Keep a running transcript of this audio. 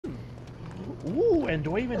Ooh, and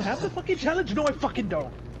do I even have the fucking challenge? No, I fucking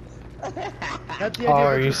don't. That's the idea. Oh,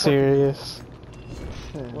 are you serious?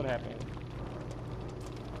 What happened?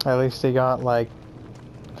 At least he got like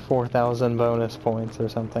 4,000 bonus points or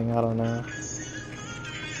something, I don't know.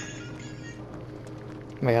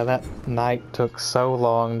 Yeah, that night took so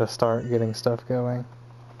long to start getting stuff going.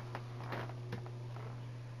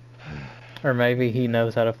 Or maybe he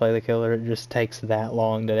knows how to play the killer, it just takes that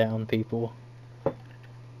long to down people.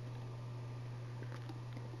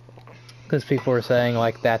 Because people are saying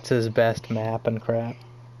like that's his best map and crap.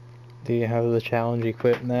 Do you have the challenge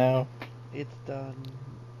equipped now? It's done.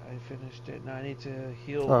 I finished it. Now I need to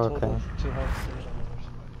heal Oh, total okay. 2 health.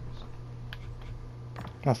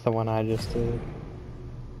 That's the one I just did.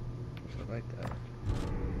 I like that.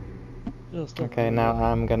 It'll still Okay, do now it.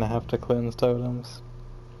 I'm gonna have to cleanse totems.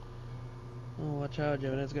 Oh, watch out,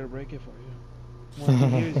 Gemini's gonna break it for you. Once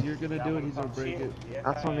he hears you're gonna do it, he's gonna break it.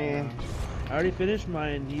 That's on me. I already finished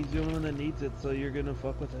mine. He's the only one that needs it, so you're gonna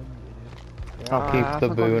fuck with him, you idiot. I'll keep the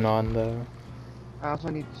boon on though. I also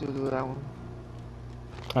need to do that one.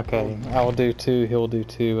 Okay, I'll do 2, he'll do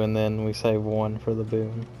 2, and then we save 1 for the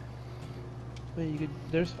boon. Wait, you could.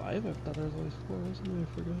 There's 5? I thought there was always 4. Wasn't there?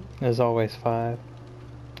 I forgot. There's always 5.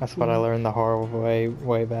 That's what I learned the hard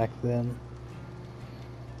way back then.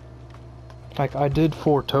 Like, I did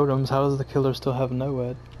 4 totems, how does the killer still have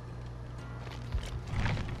no-ed?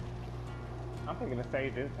 I'm picking a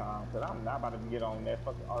stage this time, because I'm not about to get on that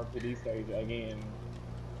fucking RPD stage again.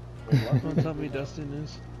 Don't tell me Dustin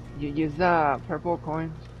is. You use the purple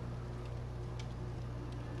coins.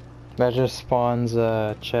 That just spawns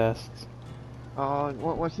chests.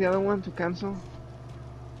 What's the other one to cancel?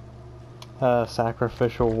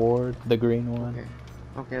 Sacrificial ward, the green one. Okay,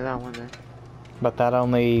 okay, that one then. But that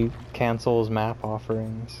only cancels map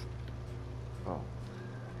offerings. Oh.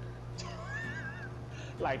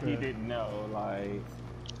 Like he didn't know, like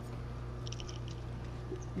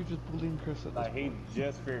You're just bullying Chris at this like he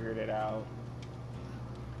just figured it out.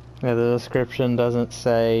 Yeah, the description doesn't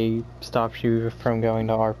say stops you from going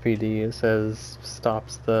to RPD, it says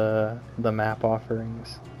stops the map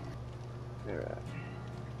offerings. Alright.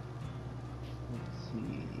 Let's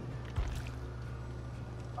see.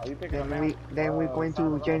 Are you picking a map? Then we're going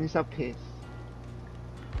to Jane's up piss.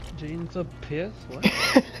 Jane's a piss? What?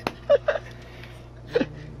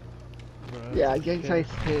 Bruh, Yeah, okay. Jane's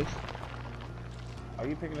is pissed. Are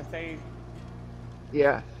you picking a stage?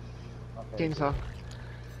 Yeah, Okay. Chainsaw.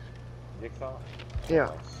 Jigsaw? Yeah.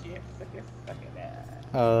 Oh, shit, suck at that.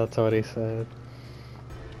 Oh, that's what he said.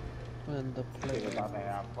 When the He's player. about to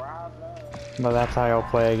have problems. But that's how y'all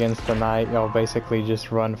play against the knight, y'all basically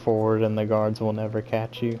just run forward and the guards will never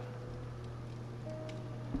catch you.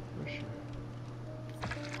 For sure.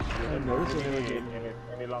 I noticed when they were getting.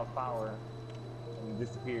 And it lost power and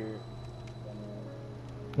disappeared.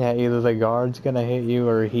 Yeah, either the guard's gonna hit you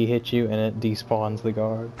or he hits you and it despawns the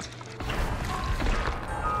guard.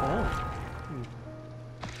 Oh.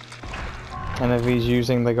 And if he's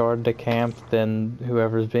using the guard to camp, then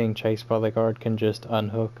whoever's being chased by the guard can just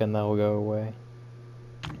unhook and they'll go away.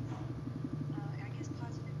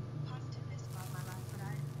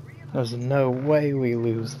 There's no way we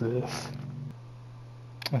lose this.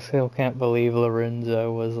 I still can't believe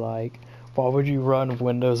Lorenzo was like, why would you run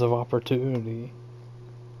windows of opportunity?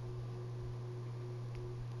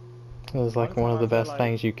 It was like one of the best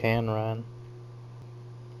things you can run.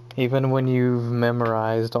 Even when you've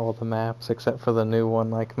memorized all the maps except for the new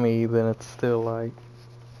one like me, then it's still like,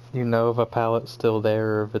 you know if a pallet's still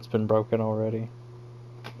there or if it's been broken already.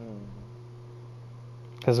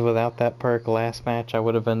 Because without that perk last match, I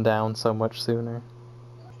would have been down so much sooner.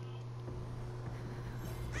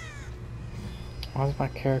 Why does my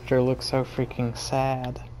character look so freaking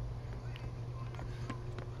sad?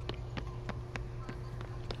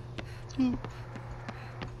 We're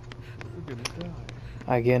gonna die.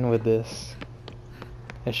 Again with this.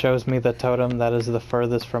 It shows me the totem that is the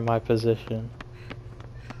furthest from my position.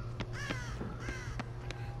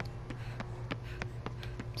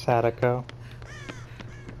 Sadako.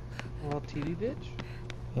 Well, TV bitch?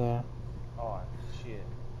 Yeah. Oh shit.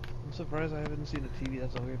 I'm surprised I haven't seen a TV,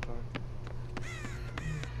 that's the weird part.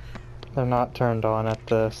 They're not turned on at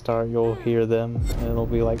the start, you'll hear them, and it'll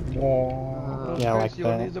be like, whoa. Yeah, Chris, like you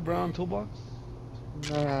wanna that. use the brown toolbox?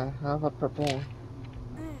 Nah, I have a purple one.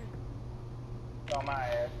 On my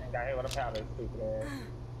ass and got hit with a pallet, stupid ass.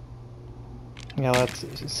 Yeah,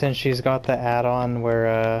 that's, since she's got the add-on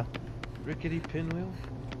where, Rickety pinwheel?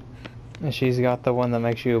 she's got the one that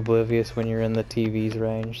makes you oblivious when you're in the TV's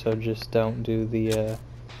range, so just don't do the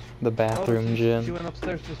bathroom she gym. went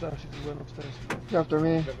upstairs just now, she just went upstairs. After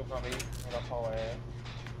me. Looking for me with a whole ass.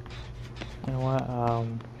 You know what?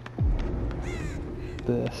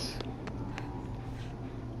 This.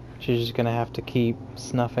 She's just gonna have to keep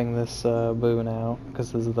snuffing this boon out,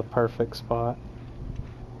 because this is the perfect spot.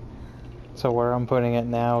 So where I'm putting it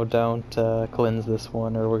now, don't cleanse this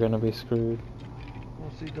one or we're gonna be screwed.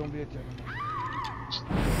 We'll see, don't be a Gemini.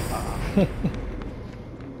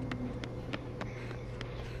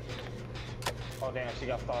 Oh damn, she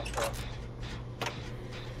got starstruck.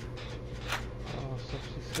 Oh, so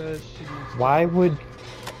she says she needs Why would...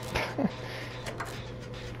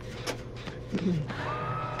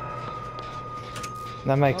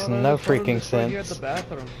 That makes no freaking sense. Here at the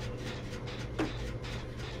bathroom.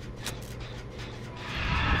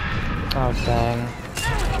 Oh dang.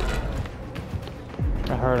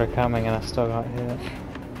 I heard her coming and I still got hit.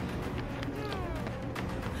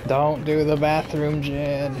 Don't do the bathroom,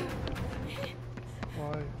 Jen.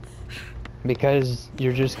 Why? Because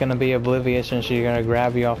you're just gonna be oblivious and she's gonna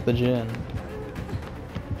grab you off the gin.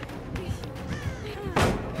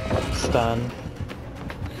 Stun.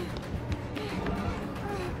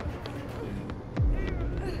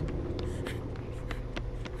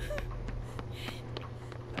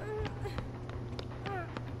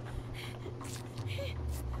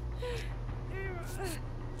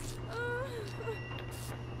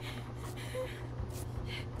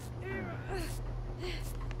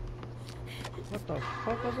 What the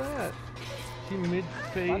fuck was that? She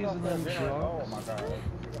mid-phase and then Oh drops. my god.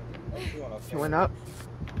 She went up.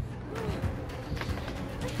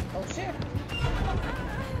 Oh shit.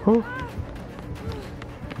 Who?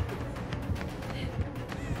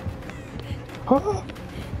 Huh?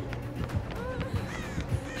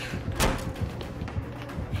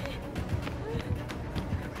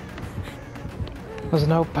 There's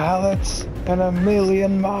no pallets in a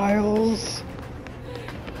million miles.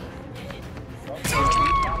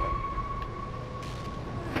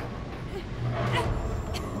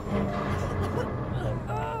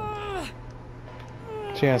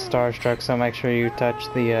 She has starstruck, so make sure you touch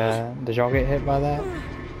the, did y'all get hit by that?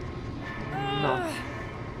 No.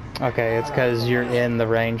 Okay, it's because you're in the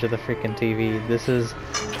range of the freaking TV. This is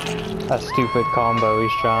a stupid combo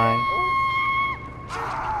he's trying.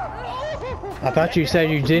 I thought you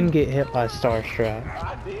said you didn't get hit by starstruck.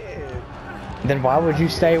 I did. Then why would you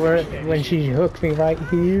stay where when she hooked me right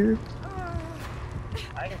here?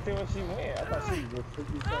 I didn't see where she went. I thought she was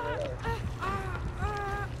freaking somewhere else.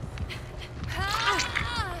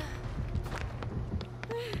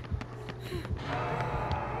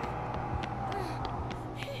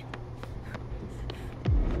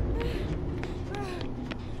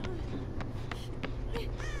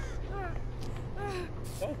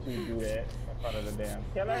 Don't you do that in front of the damn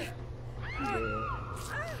killer. Yeah.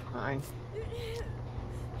 Fine.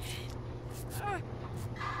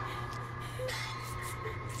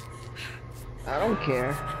 I don't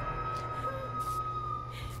care.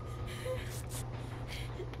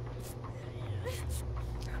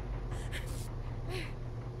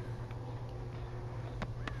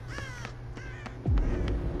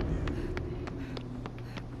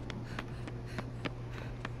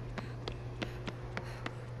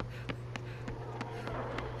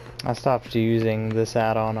 I stopped using this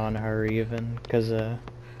add-on on her even, because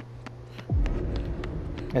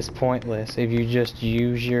it's pointless. If you just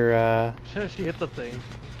use your She hit the thing.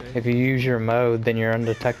 Okay. if you use your mode, then you're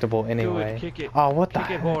undetectable Do it, anyway. kick it. Oh, what the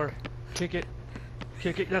Kick it, heck? whore. Kick it.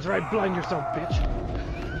 Kick it. That's right, blind yourself, bitch.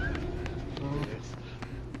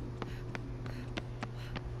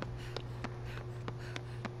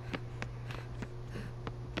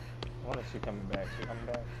 When is she coming back? She coming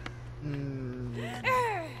back?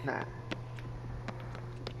 Nah.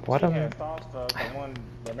 What She am? had starstruck, the one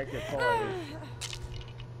that make your toys.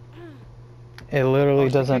 It literally Oh,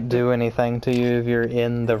 she doesn't kicked do anything to you if you're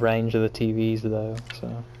in the range of the TVs, though.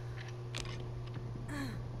 So.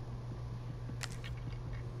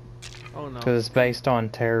 Oh no. Because it's based on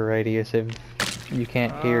terror radius. If you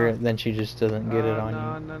can't hear it, then she just doesn't get it on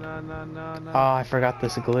no, you. No. Oh, I forgot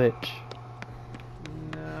this glitch.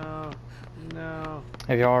 No.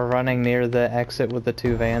 If y'all are running near the exit with the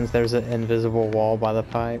two vans, there's an invisible wall by the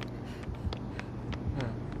pipe.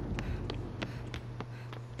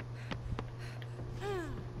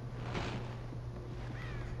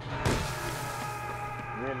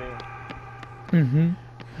 Really? Mm-hmm.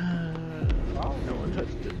 No one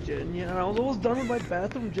touched the gen. Yeah, I was almost done with my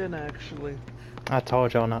bathroom gen actually. I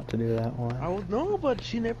told y'all not to do that one. No, but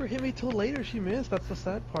she never hit me till later. She missed. That's the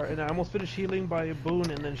sad part. And I almost finished healing by a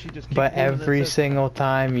boon, and then she just. But kicked in and then every said, single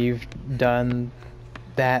time you've done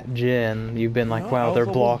that gen, you've been like, No, I wow, was they're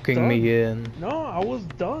almost blocking me in. No, I was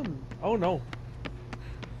done. Oh no.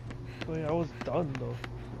 Wait, I was done though.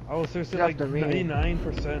 I was seriously He's like after me.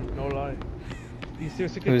 99%, no lie. You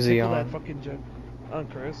seriously could Who's he tickle on? that fucking jet. On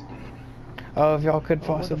Chris. Oh, if y'all could Oh,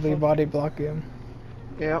 what the possibly fuck? body block him.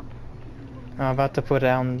 Yep. I'm about to put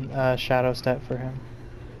down shadow step for him.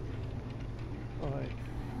 Alright.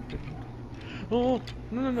 Oh,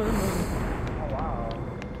 no, no, no, no. Oh wow.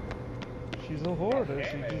 She's a hoarder.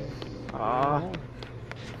 She Damn it. just... Ah.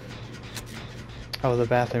 Oh, the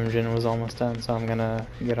bathroom gen was almost done, so I'm gonna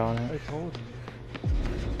get on I it. told you.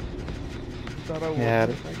 You thought I was. Yeah,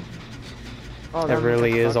 Oh, it that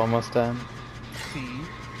really is fuck. almost done. See?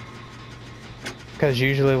 Because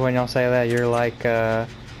usually when y'all say that, you're like,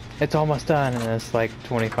 it's almost done, and it's like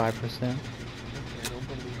 25%. Okay, don't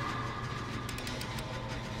believe it.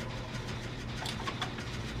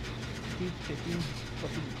 Keep kicking.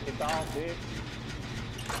 Fucking... It's all bitch.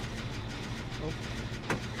 Nope.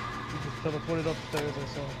 You just teleported upstairs, I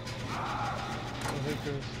saw. Oh, hey,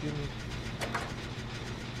 Chris. Excuse me.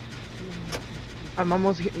 I'm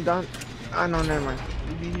almost done. Ah, no, never mind. What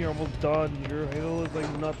do you mean you're almost done? Your halo is like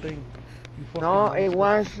nothing. You fucking No, it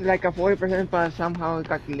monster. was like a 40%, but somehow it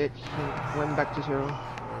got glitched and went back to 0.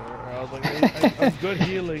 I was like, I'm good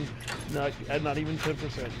healing. Not even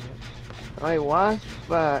 10% yet. Oh, it was,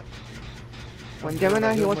 but when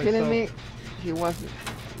Gemini he was killing me, he was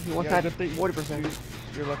Yeah, at good thing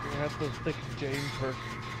 40%. You're lucky I had the thick Jane perk.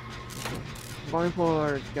 Going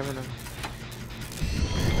for Gemini.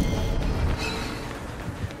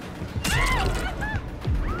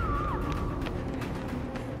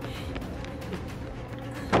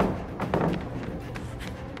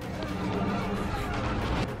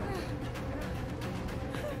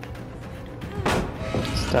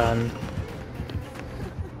 It's done.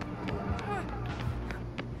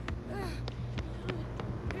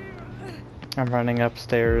 I'm running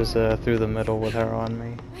upstairs through the middle with her on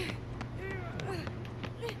me.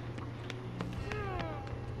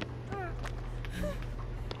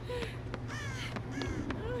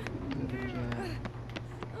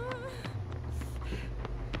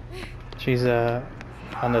 She's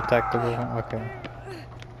undetectable. Okay.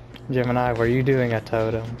 Gemini, were you doing a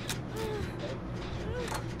totem?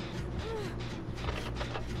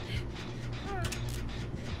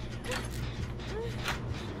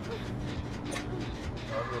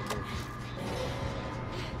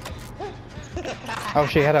 Oh,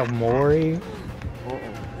 she had a Mori? Oh,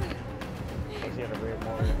 she had a red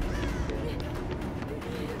morning.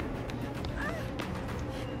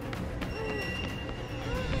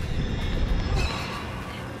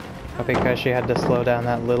 But because she had to slow down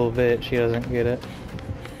that little bit, she doesn't get it.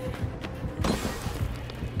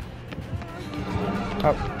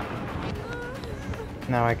 Oh.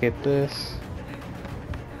 Now I get this.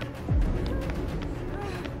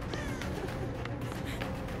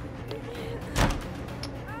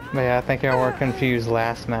 But yeah, I think y'all were confused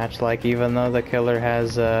last match. Like, even though the killer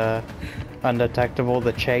has undetectable,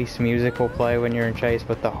 the chase music will play when you're in chase,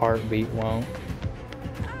 but the heartbeat won't.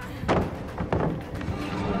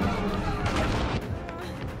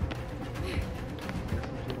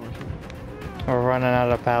 We're running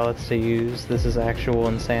out of pallets to use. This is actual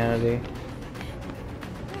insanity.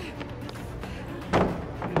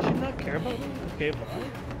 Did she not care about me? Okay, bye.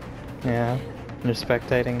 Yeah, I'm just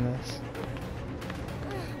spectating this.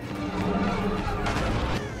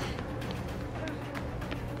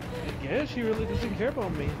 Yeah, she really doesn't care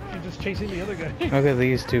about me. She's just chasing the other guy. Look at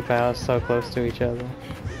these two pals so close to each other.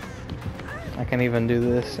 I can even do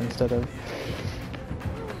this instead of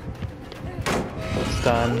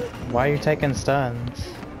stun. Why are you taking stuns?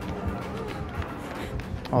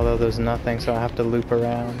 Although there's nothing, so I have to loop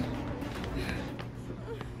around.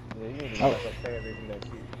 Yeah, you need to Oh. go upstairs even though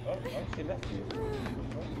she left you.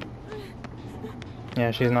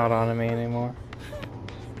 Yeah, she's not on to me anymore.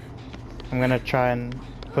 I'm gonna try and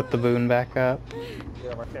put the boon back up.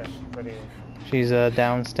 Yeah, right there. Right there. She's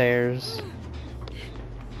downstairs.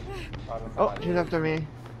 Oh, she's after me.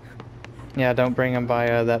 Yeah, don't bring him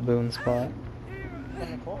by that boon spot.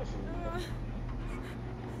 Coming towards you.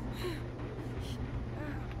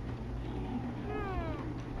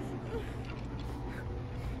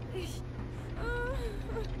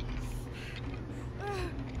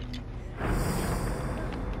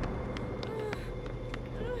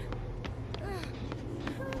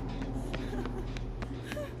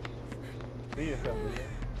 See yourself, Leah.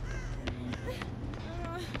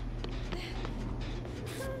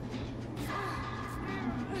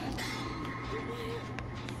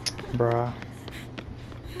 Bruh.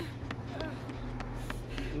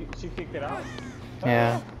 She kicked it out?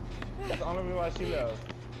 Yeah. That's the only reason why she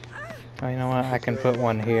left. Oh, you know what? I can put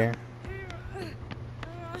one here.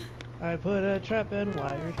 I put a trap and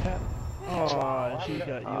wiretap Oh, she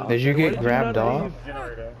got you. Did you Why get did grabbed not off? leave?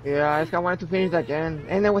 Generator. Yeah, I just wanted to finish that gen.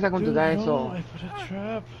 And I wasn't going to Dude, die, no, so. I put a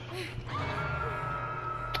trap.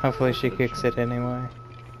 Hopefully she kicks it anyway.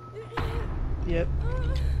 Yep.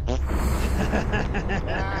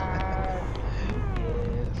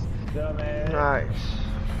 Dumbass. Nice.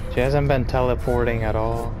 She hasn't been teleporting at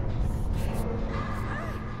all.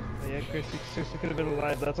 Yeah, Chris, you seriously could have been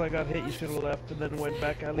alive. That's why I got hit. You should have left and then went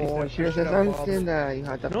back at least Oh, after she she said got bombed. something that you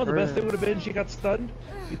had to No, the best thing burn. would have been she got stunned.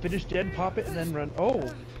 You finish gen, pop it, and then run.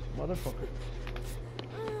 Oh, motherfucker.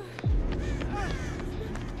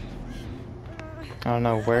 I don't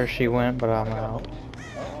know where she went, but I'm out.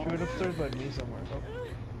 She went upstairs by me somewhere. Oh.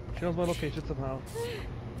 She knows my location somehow.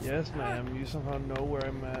 Yes, ma'am. You somehow know where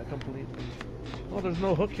I'm at completely. Oh, there's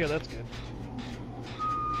no hook here. That's good.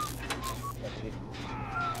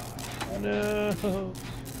 No.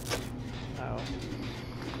 Ow.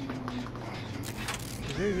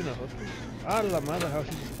 Is there even a hook? Ah, la madre, how she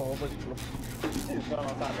just falls like, She's going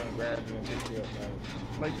on top and grabs you and picks you up, man.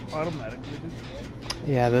 like automatically, dude.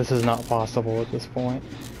 Yeah, this is not possible at this point.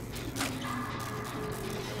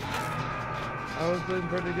 I was doing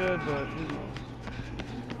pretty good, but you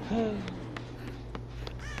know.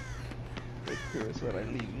 Chris said I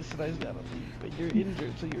leave. You said I gotta leave, but you're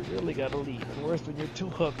injured, so you really gotta leave. And worse, when you're too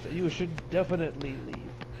hooked, you should definitely leave.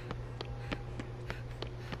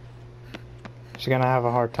 She's gonna have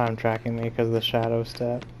a hard time tracking me because of the shadow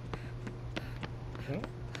step.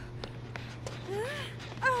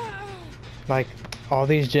 Like, all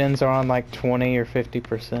these gens are on like 20 or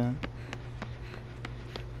 50%.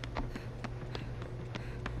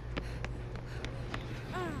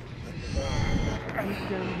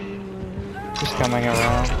 Just coming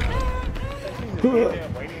around.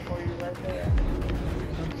 Waiting for you right there.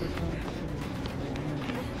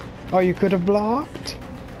 Oh, you could have blocked?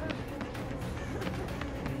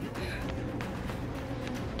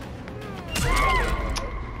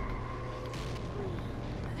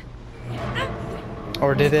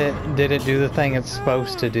 Or did it do the thing it's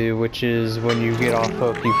supposed to do, which is when you get off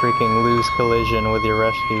hook, you freaking lose collision with your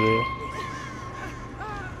rescuer?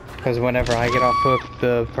 Because whenever I get off hook,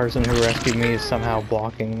 the person who rescued me is somehow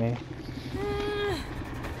blocking me.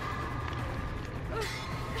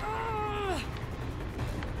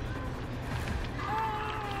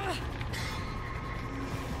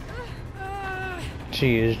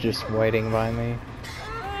 She is just waiting by me.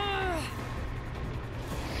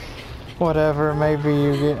 Whatever, maybe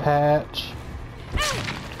you get Hatch.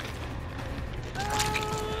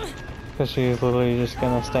 Because she's literally just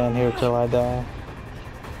gonna stand here till I die.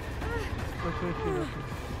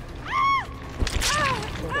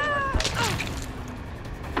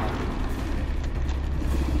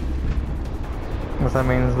 But that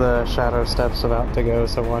means the shadow step's about to go,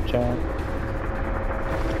 so watch out.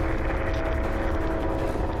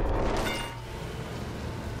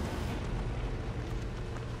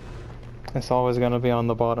 It's always gonna be on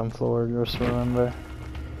the bottom floor, just remember.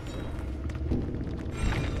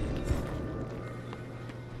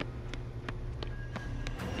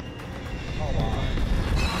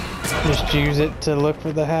 Just use it to look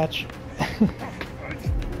for the hatch.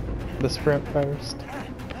 The sprint first.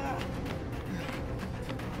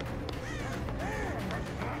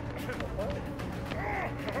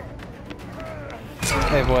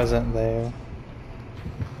 It wasn't there.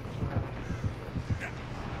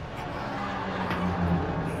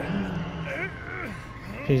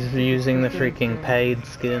 She's using the freaking paid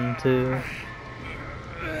skin too.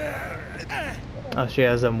 Oh, she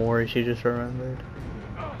has a Mori, she just remembered.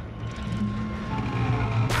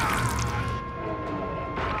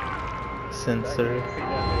 Sensor.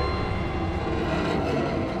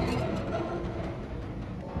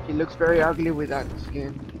 She looks very ugly with that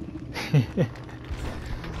skin.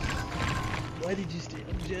 Why did you stay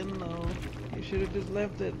on Gen though? You should have just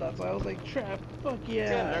left it. That's why I was like, trap. Fuck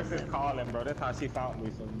Yeah, yeah. nurse is calling, bro. That's how she found me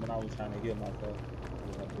when I was trying to heal myself.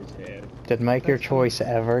 Did make your choice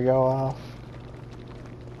ever go off?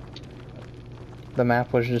 The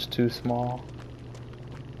map was just too small.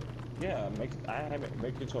 Yeah, I haven't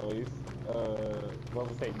make the choice. What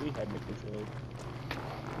was it? We had make the choice.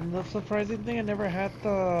 And the surprising thing I never had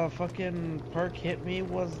the fucking perk hit me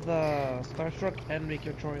was the Starstruck and make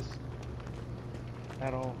your choice.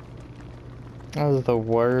 At all. That was the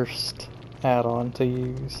worst add-on to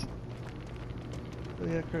use. So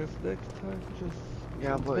yeah, Chris, next time just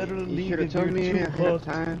Yeah, it's but better to you leave should have if told you're me too ahead of hooked.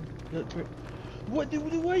 time. What?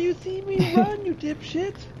 Why you see me run, you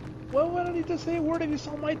dipshit? Well, why don't he just say a word if you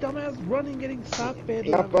saw my dumbass running, getting stopped, bitch?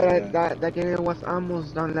 Yeah, but that game was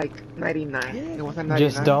almost done like 99. Yeah. It was a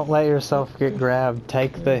Just 99. don't let yourself get grabbed.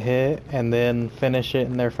 Take the hit and then finish it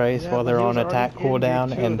in their face Yeah, while but they're he on was already attack cooldown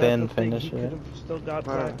injured, too. and That's then the thing. finish He could it. have still got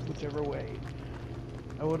Right. back whichever way.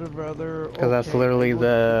 I would have rather. Because that's okay, literally you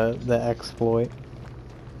would- the exploit.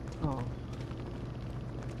 Oh.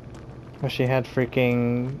 Well, she had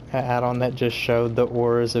freaking add-on that just showed the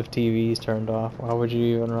auras of TVs turned off. Why would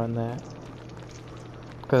you even run that?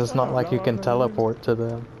 Because it's not like you can teleport to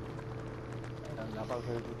them.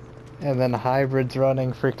 And then Hybrid's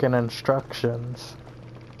running freaking instructions.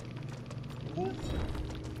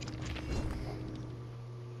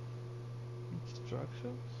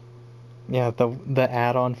 Instructions? Yeah, the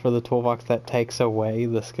add-on for the toolbox that takes away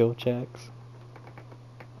the skill checks.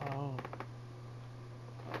 Oh.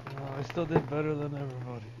 No, I still did better than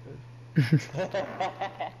everybody.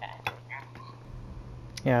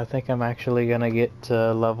 Yeah, I think I'm actually gonna get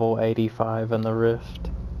to level 85 in the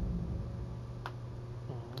Rift.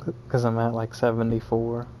 Because I'm at like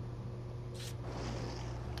 74.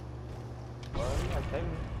 Well, yeah, you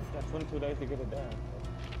got 22 days to get it done.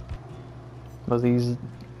 But these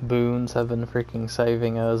boons have been freaking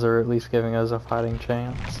saving us, or at least giving us a fighting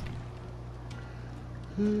chance.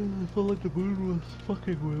 I felt like the moon was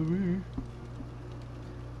fucking with me.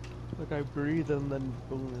 Like I breathe and then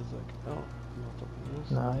boom is like, oh, not something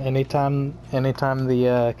else. No, anytime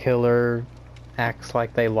the killer acts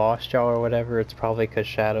like they lost y'all or whatever, it's probably because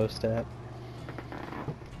Shadow Step.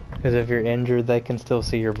 Because if you're injured, they can still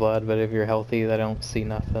see your blood, but if you're healthy, they don't see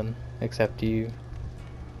nothing except you.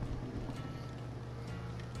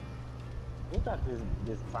 Who got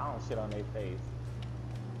this clown shit on their face?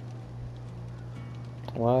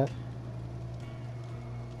 What?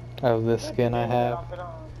 Oh, this skin I have.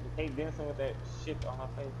 Kate dancing with that shit on her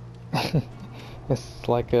face. It's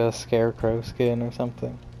like a scarecrow skin or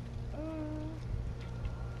something.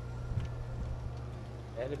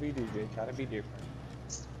 Gotta be DJ, try to be different.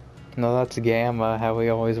 No, that's Gamma, how he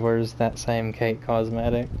always wears that same Kate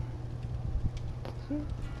cosmetic.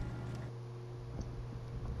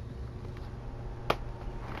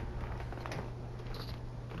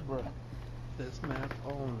 Bruh. This map,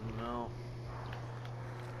 oh no.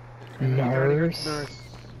 Nurse? Nurse.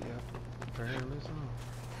 Yeah, apparently so.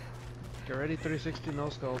 Get ready, 360 no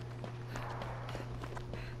scope.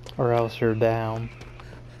 Or else you're down.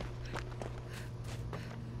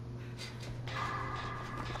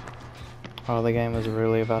 Oh, the game is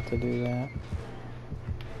really about to do that.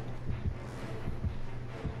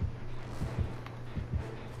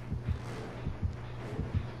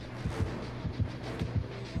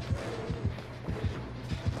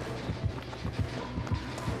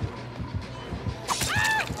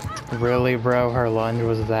 Really, bro? Her lunge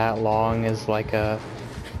was that long as like a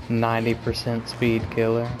 90% speed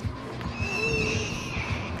killer?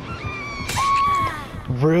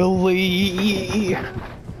 Really?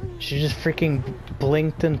 She just freaking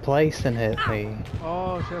blinked in place and hit me.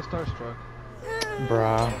 Oh, she has Starstruck.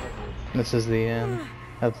 Bruh. This is the end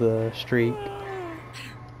of the streak.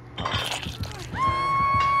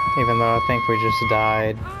 Even though I think we just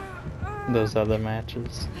died those other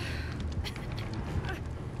matches.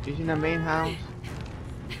 She's in the main house.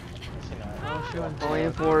 Oh, she went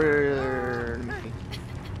Going for... let me see.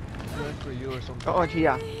 she went for you or something. Oh,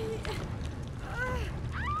 yeah.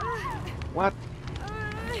 What?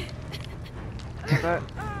 But,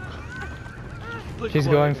 She's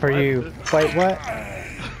going for you. Wait, what?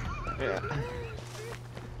 yeah.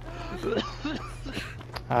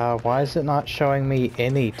 Why is it not showing me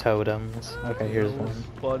any totems? Okay, here's That was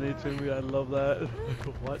one. funny to me, I love that.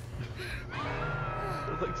 What?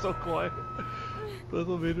 It's like so quiet. That's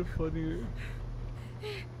what made it funnier.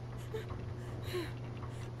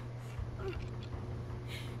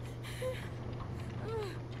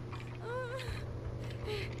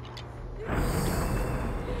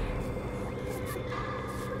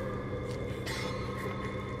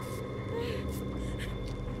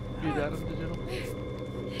 You got him, digital?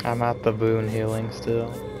 I'm at the boon healing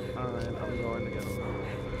still. Alright, I'm going to get him.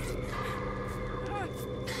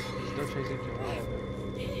 He's still chasing Gemini.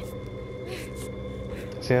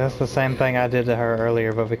 See, that's the same thing I did to her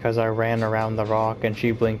earlier, but because I ran around the rock and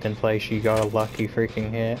she blinked in place, she got a lucky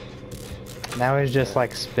freaking hit. Now he's just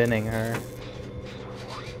like spinning her.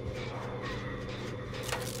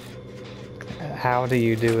 How do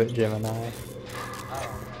you do it, Gemini?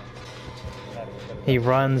 He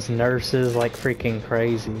runs nurses like freaking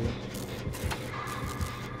crazy.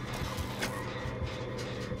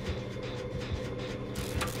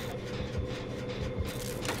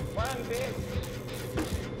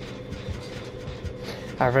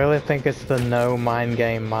 I really think it's the no mind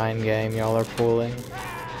game y'all are pulling.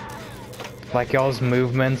 Like y'all's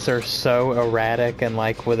movements are so erratic and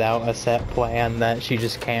like without a set plan that she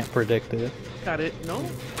just can't predict it. Got it. No?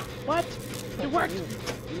 What? It worked!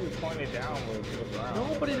 You was pointed downward to the ground.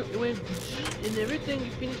 No, but it went and everything.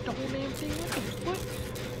 You finished the whole damn thing.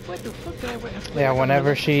 What the fuck did I wait? Yeah,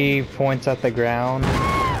 whenever she points at the ground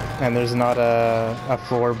and there's not a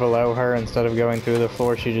floor below her, instead of going through the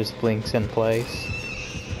floor, she just blinks in place.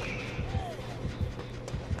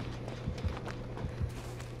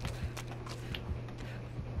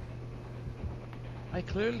 I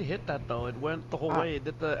clearly hit that though. It went the whole way. It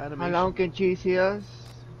did the animation. How long can she see us?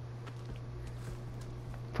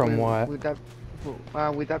 From what? With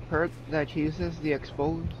that perk that she uses, the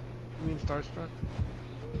expose. You mean Starstruck?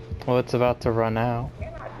 Well, it's about to run out.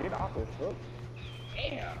 Can I get off this hook?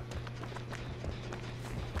 Damn.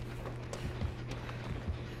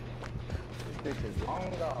 This bitch is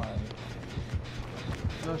long gone.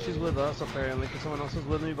 No, she's with us apparently, because someone else is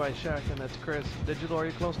with me by Shaq, and that's Chris. Digital, are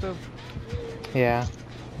you close to him? Yeah.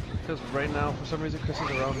 Because right now, for some reason, Chris is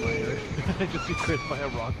around my ear. I just see Chris by a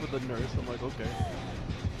rock with a nurse. I'm like, okay.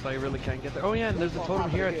 So I really can't get there. Oh yeah, and there's a totem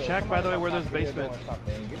here at Shaq, by the way, where there's basement.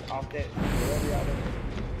 Get off that.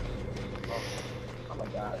 Oh my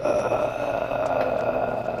god.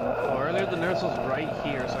 Oh, earlier the nurse was right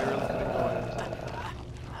here, so I really couldn't go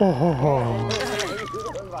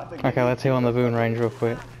in. Okay, let's heal on the Boon Range real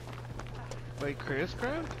quick. Wait, Chris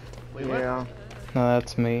grabbed? Wait, Yeah. No,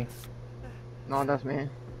 that's me. No, that's me.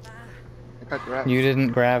 I got grabbed. You didn't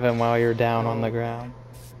grab him while you're down on the ground.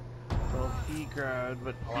 So he grabbed,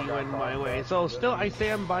 but he went my way. So still, I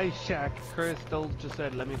stand by Shaq. Chris still just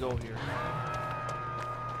said, let me go here.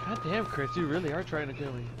 God damn, Chris, you really are trying to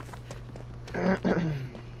kill me. No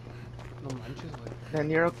manches, like. Then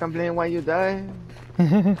you're complaining why you die.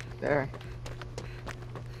 There.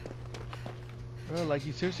 Bro, like,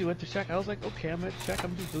 you seriously went to Shaq? I was like, okay, I'm at Shaq,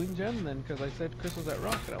 I'm just doing gen then, because I said Chris was at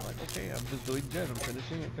Rock, and I'm like, okay, I'm just doing gen, I'm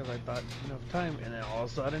finishing it, because I thought enough time, and then all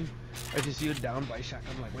of a sudden, I just see you down by Shaq,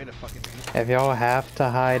 I'm like, wait a fucking minute. If y'all have to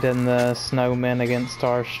hide in the snowmen against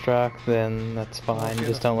Starstruck, then that's fine, Okay,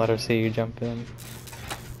 just don't let her see you jump in.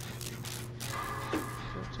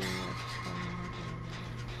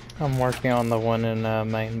 I'm working on the one in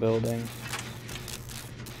main building.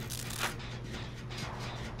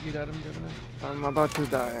 You got him, Gemini? I'm about to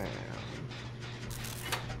die.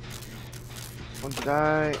 I'm going to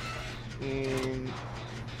die in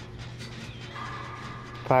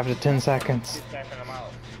 5 to 10 seconds. Keep tapping them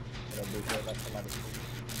out. It'll be good like somebody.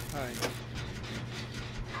 Alright.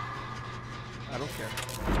 I don't care.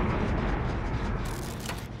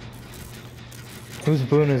 Whose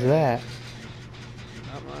boon is that?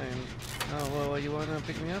 Not mine. Oh, well, you wanna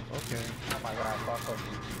pick me up? Okay. Oh my god, fuck up.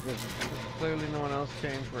 Clearly no one else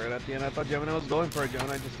came for it at the end. I thought Gemini was going for it,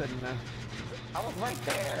 Gemini just said nah. I was right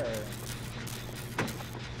there.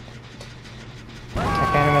 I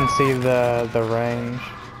can't even see the range.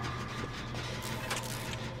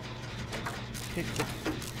 Kick the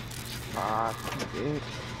fuck, bitch.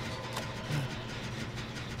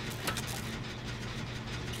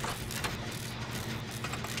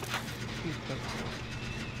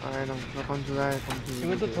 Alright, I'm not going to die. He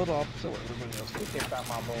went the total opposite way everybody else You did. can stop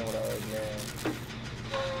my boom with us,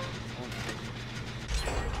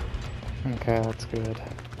 man. Okay, that's good.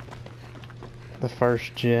 The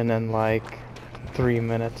first gen in like 3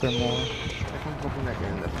 minutes or more. I can fucking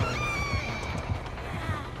again. That's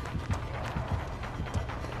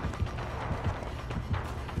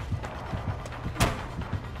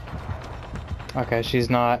fine. Okay, she's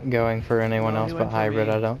not going for anyone No, else he but went for hybrid,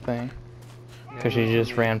 me. I don't think. Yeah, Because he she went for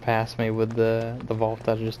just me. ran past me with the vault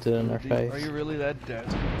I just did in her Are face. you really that dead?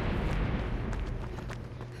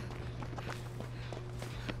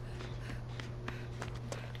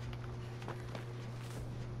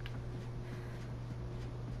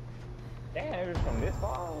 Damn, it was from this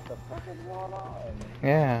far? What the fuck is going on?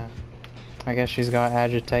 Yeah. I guess she's got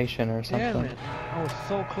agitation or something. Damn it. I was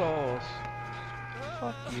so close.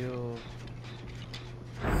 Fuck you.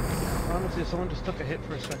 Honestly, if someone just took a hit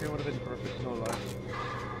for a second, it would have been perfect, no lie.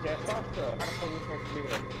 Yeah, fuck her. How the fuck you supposed to do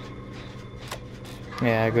that?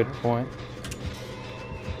 Yeah, good point.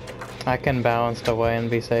 I can balance away and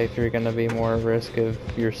be safe. You're gonna be more at risk if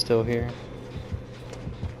you're still here.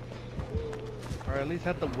 Or at least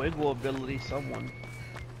have the wiggle ability, someone.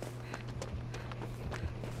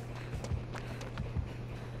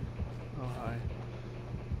 Oh, hi.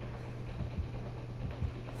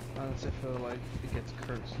 Honestly, I feel like it gets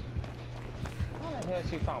cursed. How the hell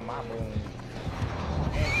she found my boom?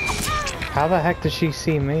 How the heck does she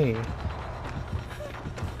see me?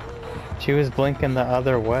 She was blinking the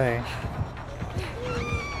other way.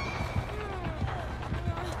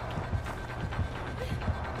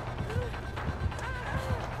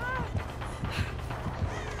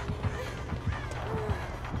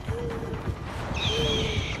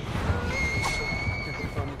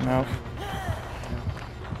 Nope.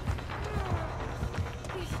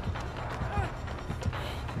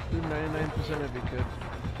 99% of it could.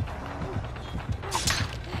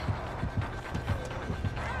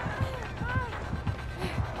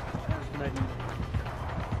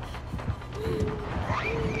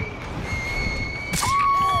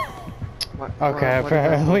 Okay,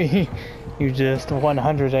 apparently you just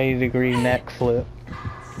 180-degree neck flip.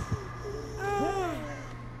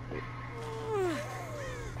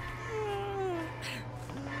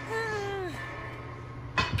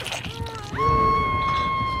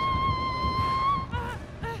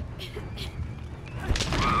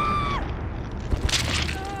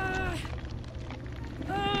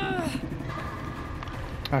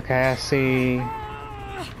 Okay, I see.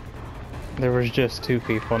 There was just 2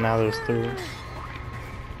 people, now there's 3.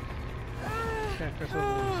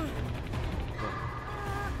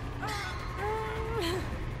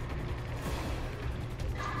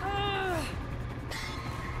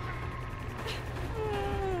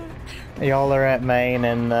 Y'all are at main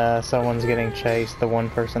and someone's getting chased, the one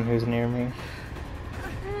person who's near me.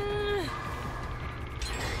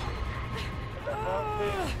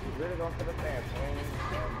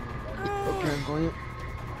 Okay, I'm going.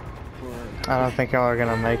 I don't think y'all are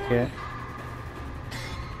gonna make it.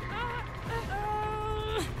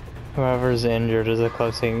 Whoever's injured is the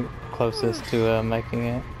closest to making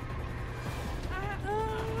it.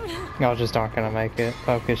 Y'all just aren't gonna make it.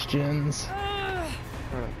 Focus gens.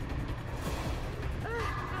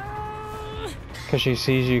 Cause she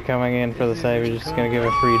sees you coming in for the save, you're just gonna give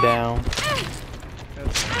a free down.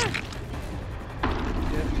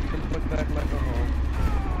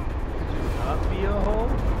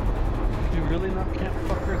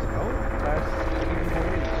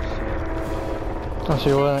 Well,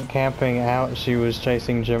 she wasn't camping out, she was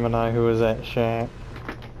chasing Gemini who was at shack.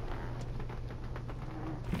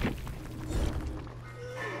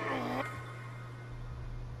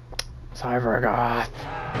 Cybergoth.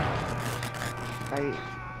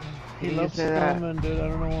 He loves spamming, dude, I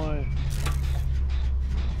don't know why.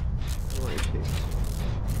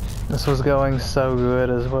 This was going so good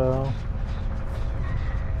as well.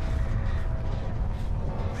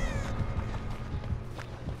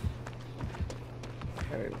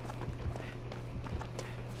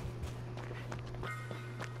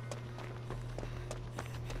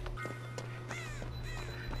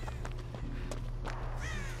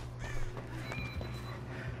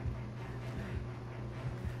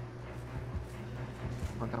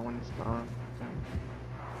 That one is gone.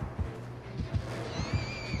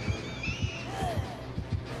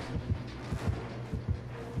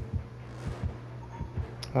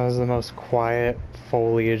 That was the most quiet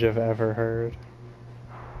foliage I've ever heard.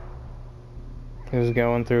 He was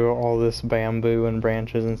going through all this bamboo and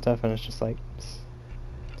branches and stuff, and it's just like...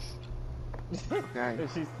 Okay.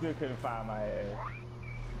 She still couldn't find my ass.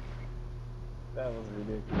 That was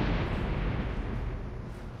ridiculous.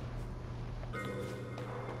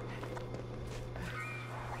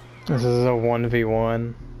 This is a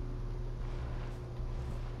 1v1.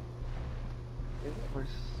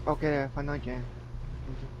 Okay, I found out again.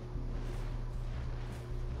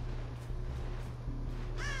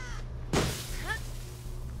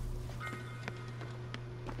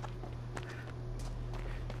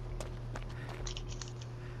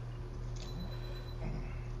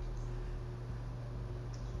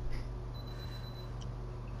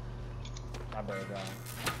 My bad, John.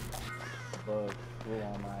 Bug flew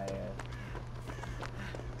on my ass.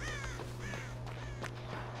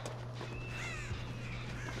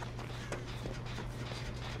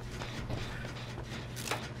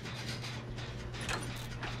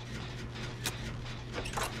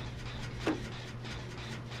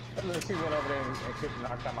 She went over there and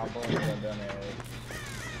knocked out my boy and done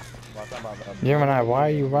that. Gemini, why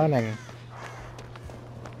are you running?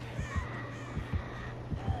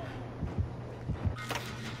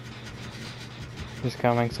 He's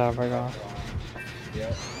coming, Cybergoth.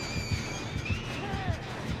 Yep.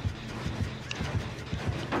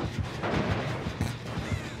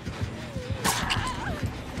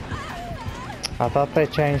 I thought they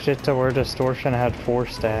changed it to where distortion had 4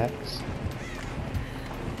 stacks.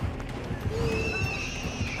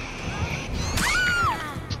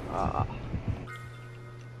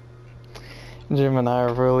 Gemini,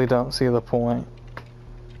 I really don't see the point.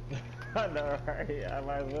 I know. Alright, I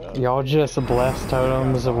might as well. Y'all just bless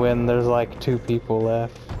totems when there's like 2 people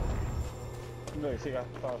left. Look, she got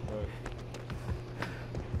the sauce for it.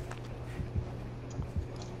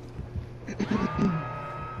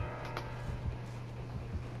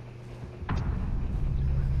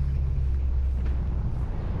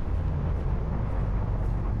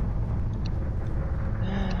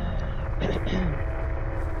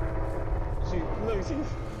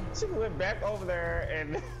 She went back over there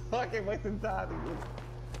and fucking wasted time to get...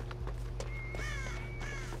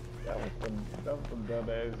 That was some dumb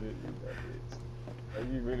ass shit, you dumb bitch. Like,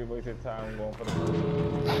 you really wasted time going for the...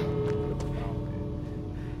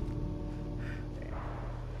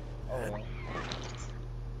 Oh well.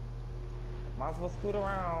 Might as well scoot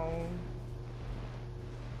around.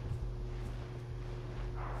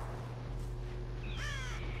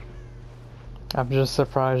 I'm just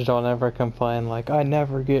surprised y'all never complain like, I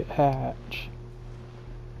never get hatch.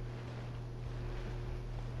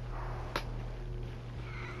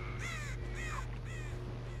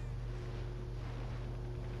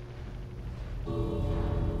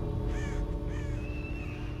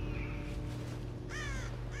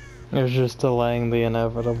 It was just delaying the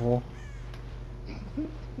inevitable.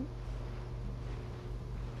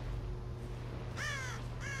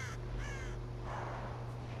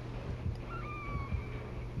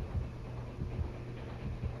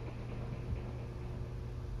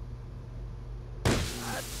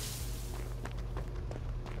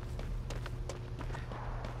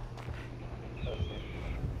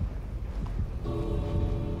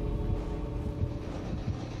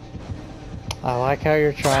 I like how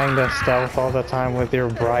you're trying to stealth all the time with your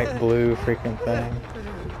bright blue freaking thing.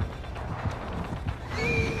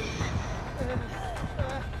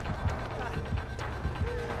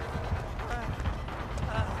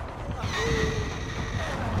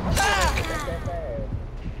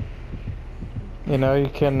 You know, you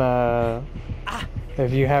can,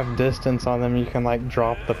 if you have distance on them, you can like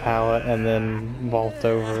drop the pallet and then vault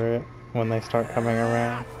over it when they start coming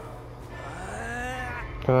around.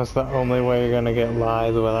 Cause that's the only way you're gonna get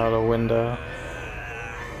lies without a window.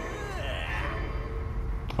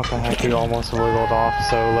 What the heck, you almost wiggled off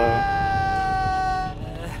solo.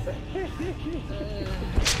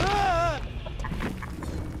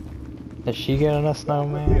 Is she getting a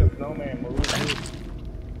snowman? Snowman move.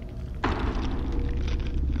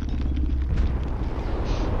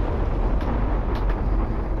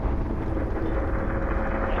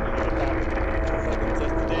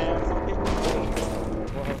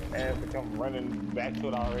 Back to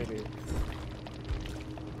it already.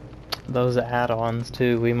 Those add-ons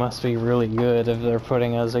too, we must be really good if they're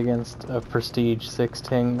putting us against a prestige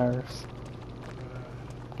 16 nurse.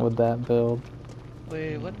 With that build.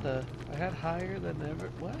 Wait, what the? I had higher than ever.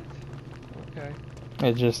 What? Okay.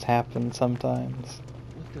 It just happens sometimes.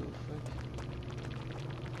 What the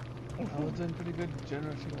fuck? I was doing pretty good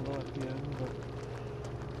generating low at the end,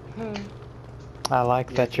 but... I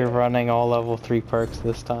like that you're running all level 3 perks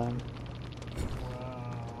this time.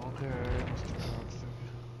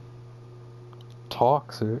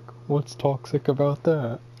 Toxic? What's toxic about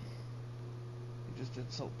that? You just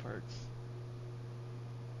did soul perks.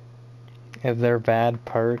 If they're bad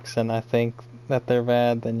perks and I think that they're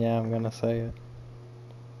bad, then yeah, I'm gonna say it.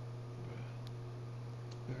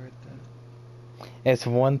 We heard that. It's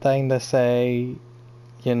one thing to say,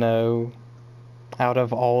 you know, out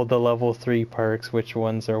of all the level 3 perks, which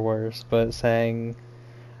ones are worse, but saying,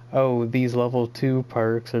 oh, these level 2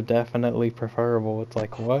 perks are definitely preferable, it's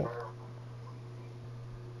like, what?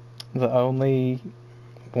 The only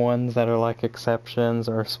ones that are like exceptions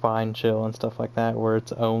are spine chill and stuff like that, where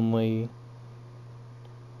it's only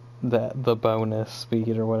the bonus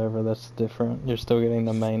speed or whatever that's different. You're still getting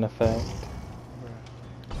the main effect.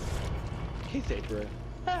 He said, bruh.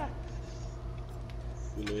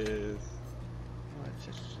 It is.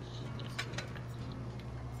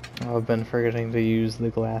 I've been forgetting to use the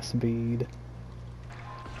glass bead.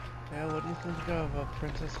 Yeah, what do you think of a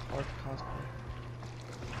Princess Hearth cosplay?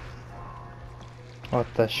 What,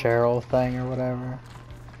 the Cheryl thing or whatever?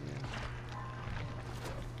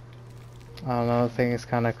 Yeah. I don't know, I think it's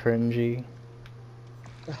kind of cringy.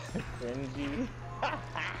 Cringy?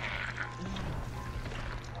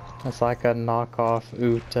 It's like a knockoff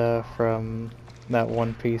Uta from that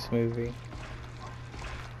One Piece movie.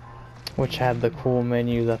 Which had the cool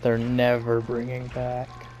menu that they're never bringing back.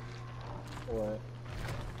 What?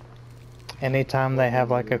 Anytime they have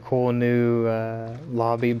like a cool new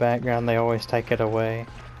lobby background, they always take it away.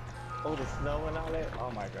 Oh, the snow and all that? Oh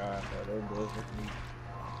my god, bro, they're good with me.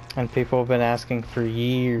 And people have been asking for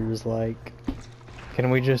years, like, Can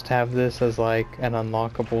we just have this as like an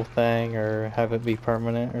unlockable thing or have it be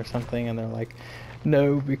permanent or something? And they're like,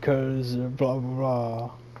 no, because blah blah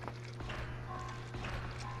blah.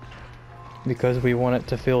 Because we want it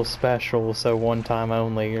to feel special, so one time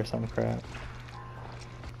only or some crap.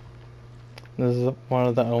 This is one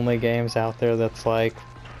of the only games out there that's like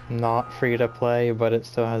not free to play, but it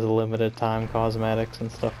still has limited time cosmetics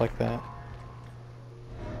and stuff like that.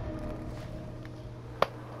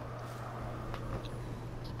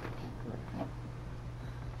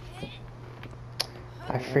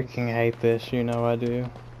 I freaking hate this, you know I do.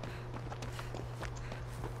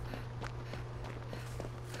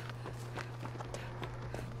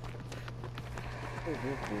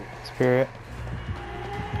 Spirit.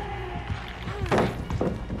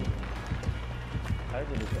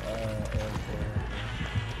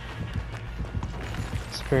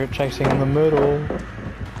 Spirit chasing in the middle.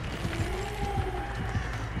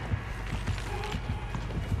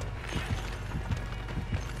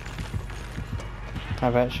 I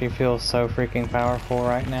bet she feels so freaking powerful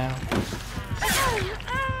right now.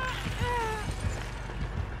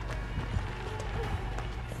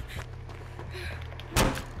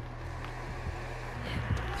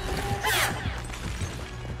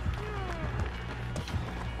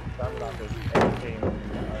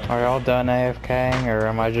 Are y'all done AFKing, or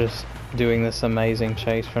am I just doing this amazing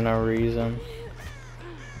chase for no reason?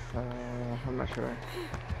 I'm not sure.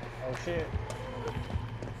 Oh shit.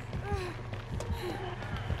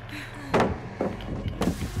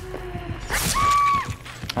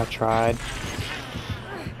 I tried.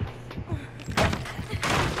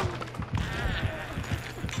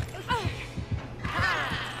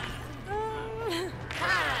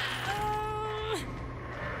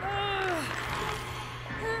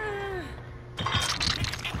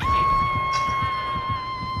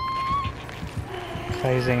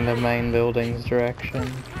 Facing the main building's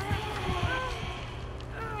direction.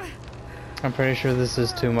 I'm pretty sure this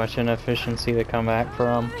is too much inefficiency to come back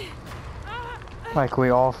from. Like, we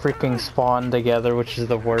all freaking spawn together, which is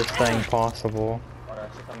the worst thing possible. Alright,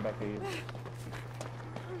 she'll come back to you.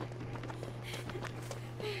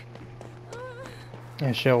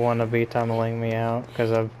 And she'll want to be tunneling me out,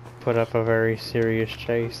 because I've put up a very serious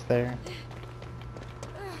chase there.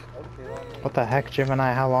 What the heck,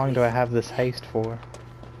 Gemini? How long do I have this haste for?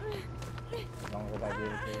 As long as I give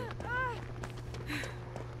it to you.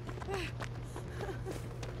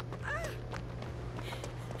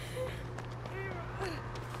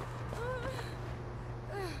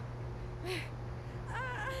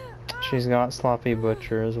 She's got Sloppy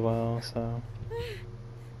Butcher as well, so...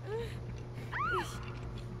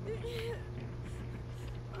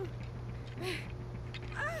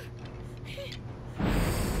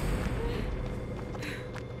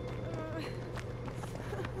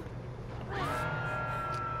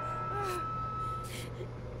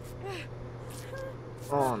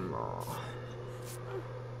 Oh no.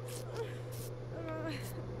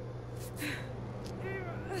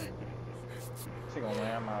 She gonna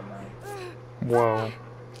ram out now. Whoa.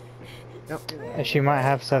 Yep. And she might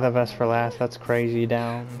have said the best for last. That's crazy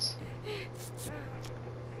downs.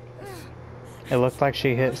 It looked like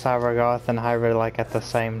she hit Cybergoth and Hybrid like at the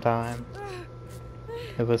same time.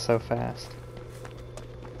 It was so fast.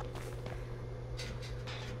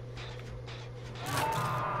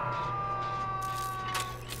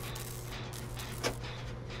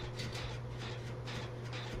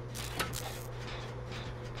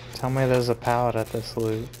 Tell me there's a pallet at this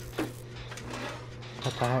loot.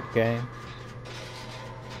 What the heck, game?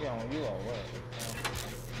 She on you or what?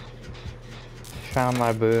 Found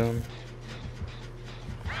my boom.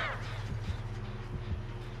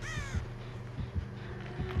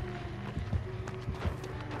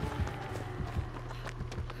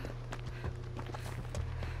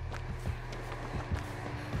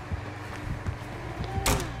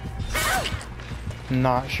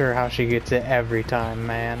 Not sure how she gets it every time,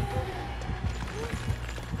 man.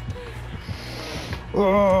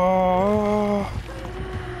 Oh.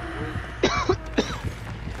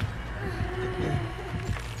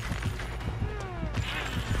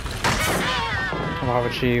 Why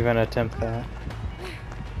would she even attempt that?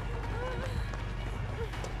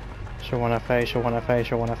 She'll wanna phase, she'll wanna phase,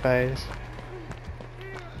 she'll wanna phase.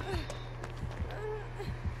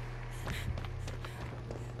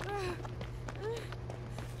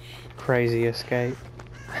 Crazy escape.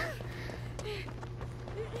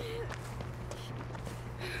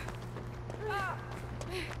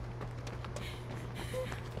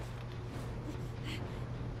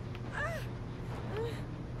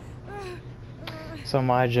 So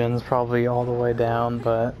my gen's probably all the way down,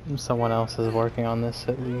 but someone else is working on this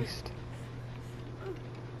at least.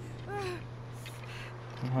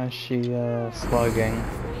 Why is she slugging?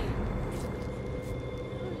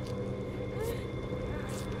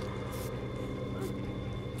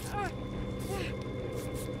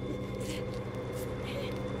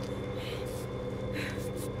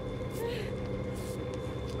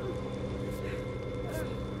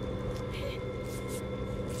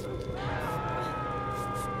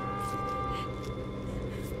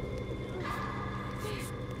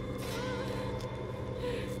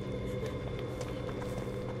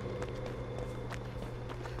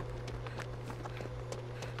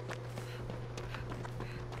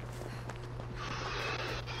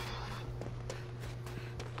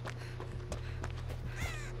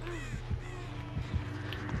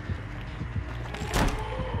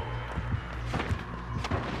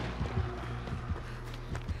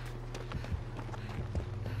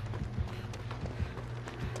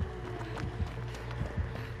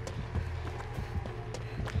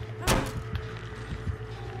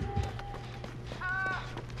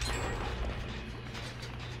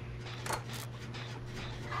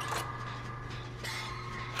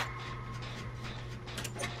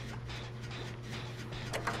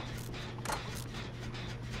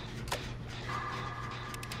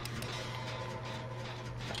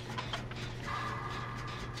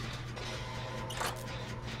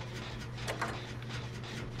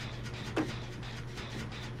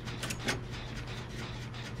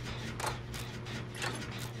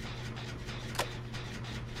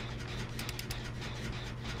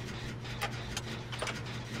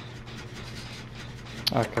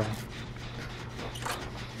 Okay.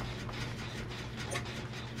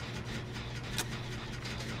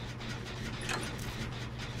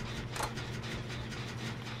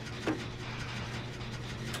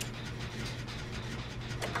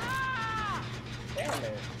 Damn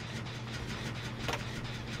it.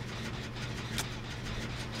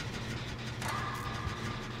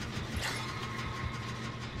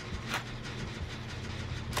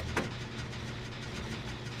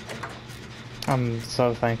 I'm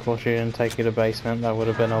so thankful she didn't take you to basement. That would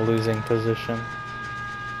have been a losing position.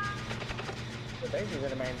 The base is in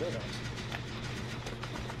the main building.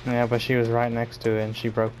 Yeah, but she was right next to it and she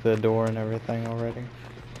broke the door and everything already.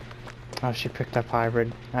 Oh, she picked up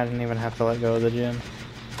hybrid. I didn't even have to let go of the gym.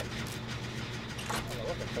 I don't know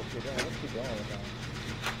what the fuck you're doing. What's she doing with that?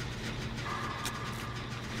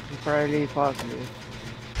 Entirely possible.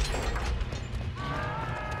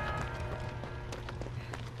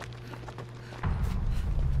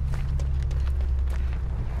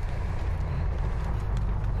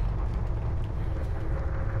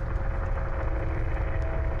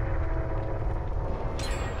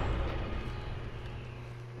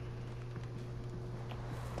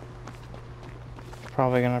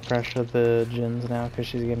 Probably gonna pressure the gens now because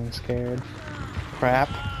she's getting scared. Crap.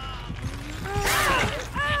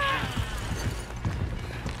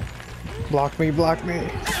 Block me, block me.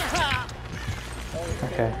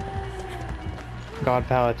 Okay. God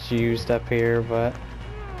pallet's used up here, but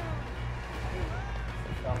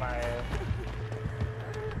On my ass.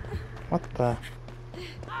 what the?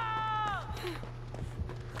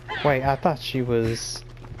 Wait, I thought she was.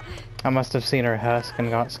 I must have seen her husk and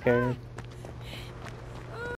got scared.